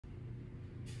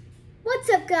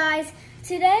What's up, guys?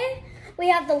 Today we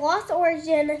have the Lost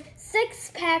Origin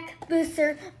 6-pack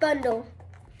booster bundle,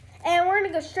 and we're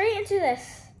gonna go straight into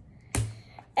this.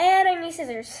 And I need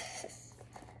scissors.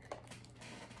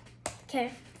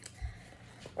 Okay,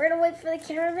 we're gonna wait for the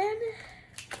cameraman.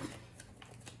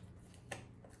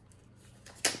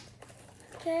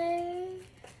 Okay.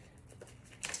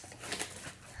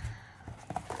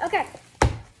 Okay.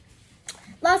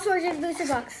 Lost Origin booster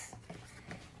box.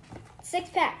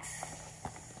 6 packs.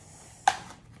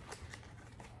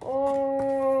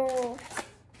 Oh,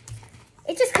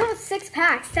 it just comes with 6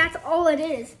 packs. That's all it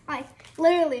is. Like,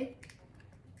 literally,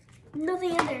 nothing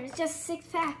in there. It's just 6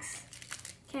 packs.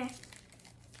 Okay,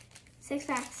 6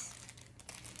 packs.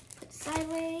 Put it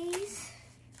sideways.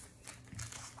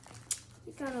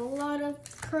 We got a lot of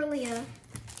Curlia.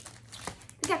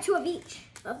 We got 2 of each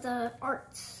of the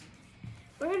arts.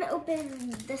 We're gonna open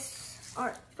this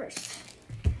art first.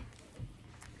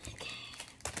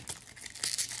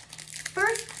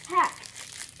 First pack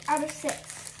out of 6.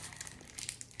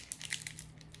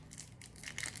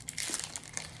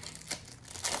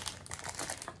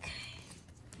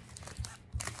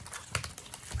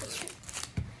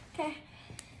 Okay.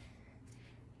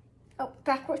 Oh,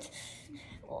 backwards.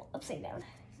 Well, upside down.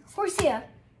 Horsia.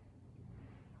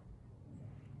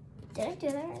 Did I do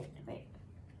that right? Wait.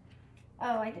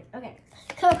 Oh, I did. Okay.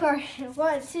 Color card.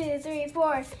 1, 2, 3,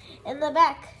 4. In the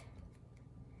back.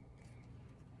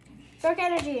 Dark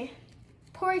Energy,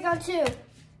 Porygon 2,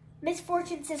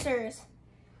 Misfortune Sisters,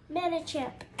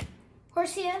 Manachamp,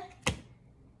 Horsia,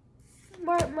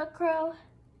 Murkrow,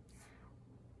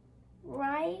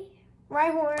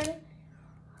 Rhyhorn,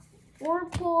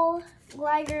 Whirlpool,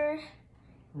 Gligar,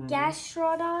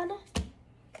 Gastrodon,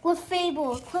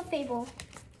 Clefable.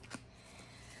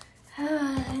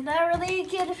 Not really a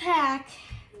good pack.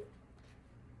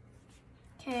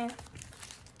 Okay,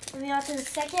 moving on to the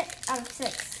second out of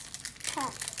 6.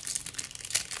 Pack.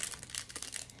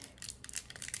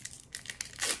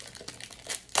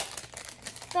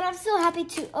 But I'm still happy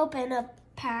to open a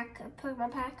pack, a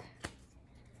Pokemon pack.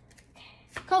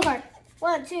 Okay. Code card.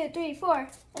 1, 2, 3, 4.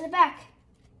 In the back.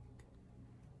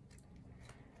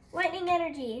 Lightning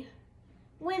Energy.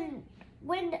 Wind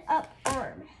Up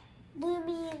Arm.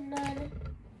 Luminon.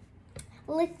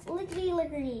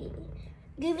 Lickety.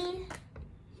 Goomy.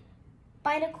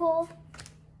 Binacle.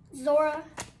 Zora.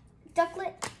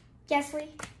 Ducklet,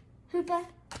 Ghastly, Hoopa,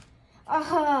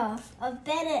 a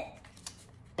Bennett.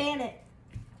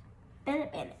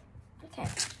 Okay.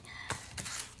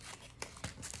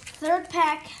 Third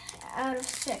pack out of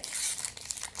 6.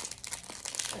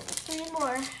 3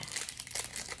 more.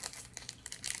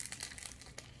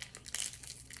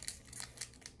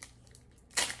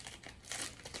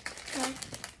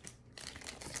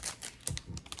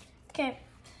 Okay.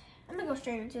 I'm gonna go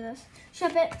straight into this.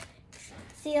 Shuppet.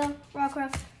 Seal,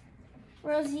 Rockruff,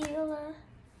 Rosella,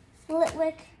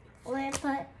 Litwick,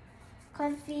 Lamput,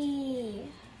 Comfy,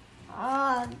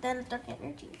 then Dark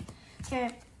Energy.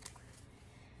 Okay.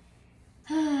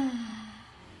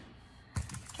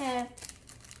 Okay.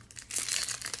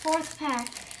 4th pack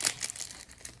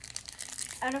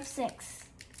out of 6.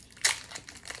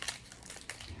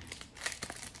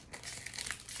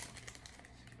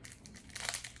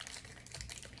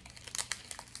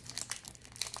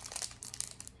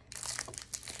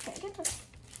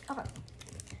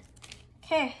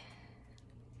 Okay.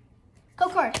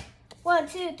 Code card. 1,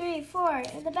 2, 3, 4.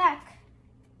 In the back.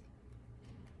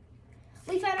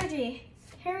 Leaf Energy.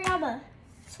 Hariyama.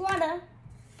 Swanna.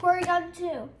 Porygon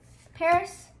 2.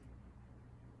 Paris.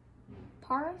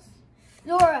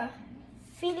 Zora.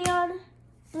 Phoenix.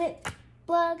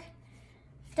 Blug.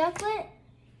 Ducklet.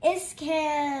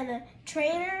 Iscan.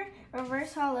 Trainer.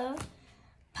 Reverse Hollow.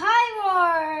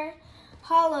 Pyroar.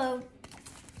 Hollow.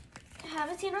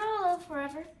 Haven't seen a hollow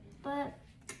forever, but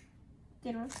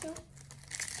good one still.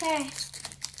 Okay,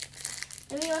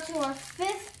 moving on to our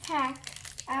 5th pack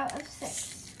out of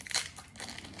 6.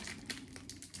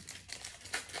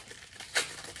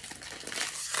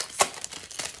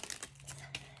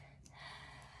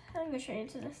 I'm gonna go straight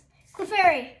into this.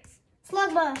 Clefairy,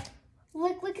 Slugma,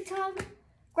 Lickitung,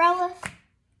 Growlithe,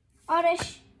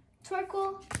 Oddish,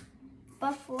 Torkoal,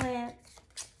 Buffalo.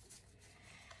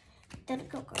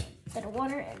 Then a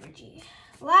Water Energy.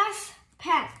 Last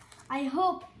pack. I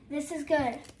hope this is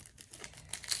good.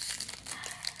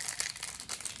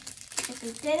 If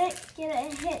we didn't get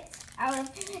a hit out of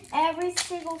every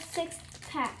single 6th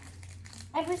pack.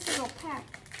 Every single pack.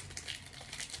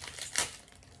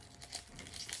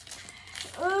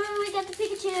 Oh, we got the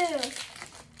Pikachu.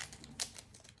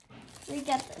 We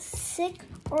got the sick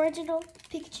original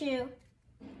Pikachu.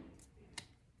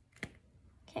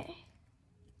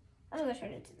 gonna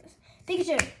turn into this.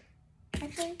 Pikachu.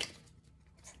 Actually,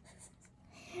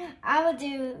 I would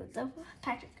do the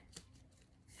Patrick.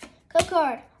 Code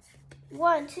card.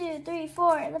 1, 2, 3,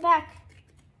 4 in the back.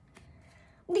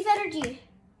 Leaf Energy.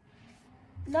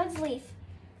 Nuzleaf.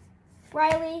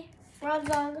 Riley.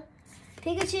 Bronzong.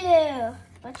 Pikachu.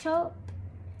 Machop.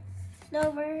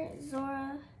 Snover.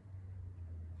 Zora.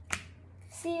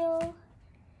 Seal.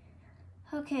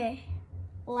 Okay.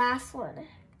 Last one.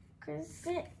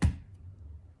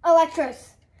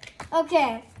 Electros.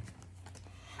 Okay.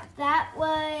 That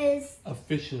was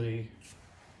officially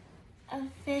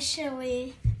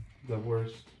the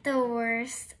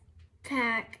worst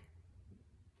pack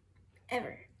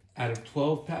ever. Out of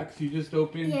 12 packs you just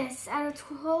opened? Yes, out of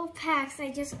 12 packs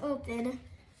I just opened,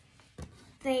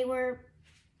 they were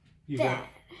bad.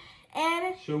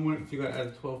 And show them what you got out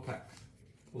of 12 packs.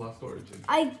 Lost Origin.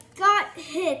 I got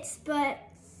hits, but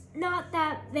not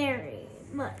that very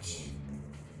much.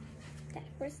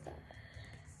 Where's that?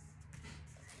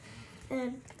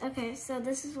 And okay, so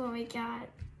this is what we got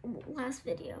last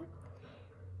video.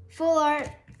 Full art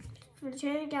for the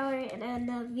training gallery and then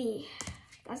the V.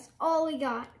 That's all we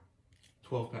got.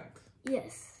 12 packs.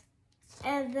 Yes.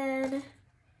 And then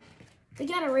we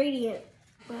got a Radiant,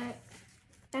 but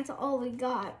that's all we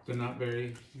got. They're not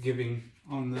very giving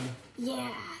on the...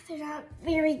 Yeah, they're not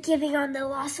very giving on the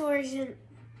Lost Origin.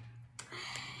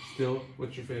 Still,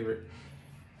 what's your favorite?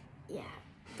 Yeah,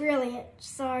 Brilliant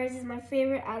Stars is my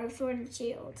favorite out of Sword and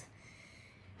Shield.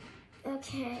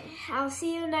 Okay, I'll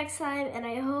see you next time, and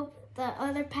I hope the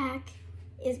other pack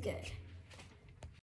is good.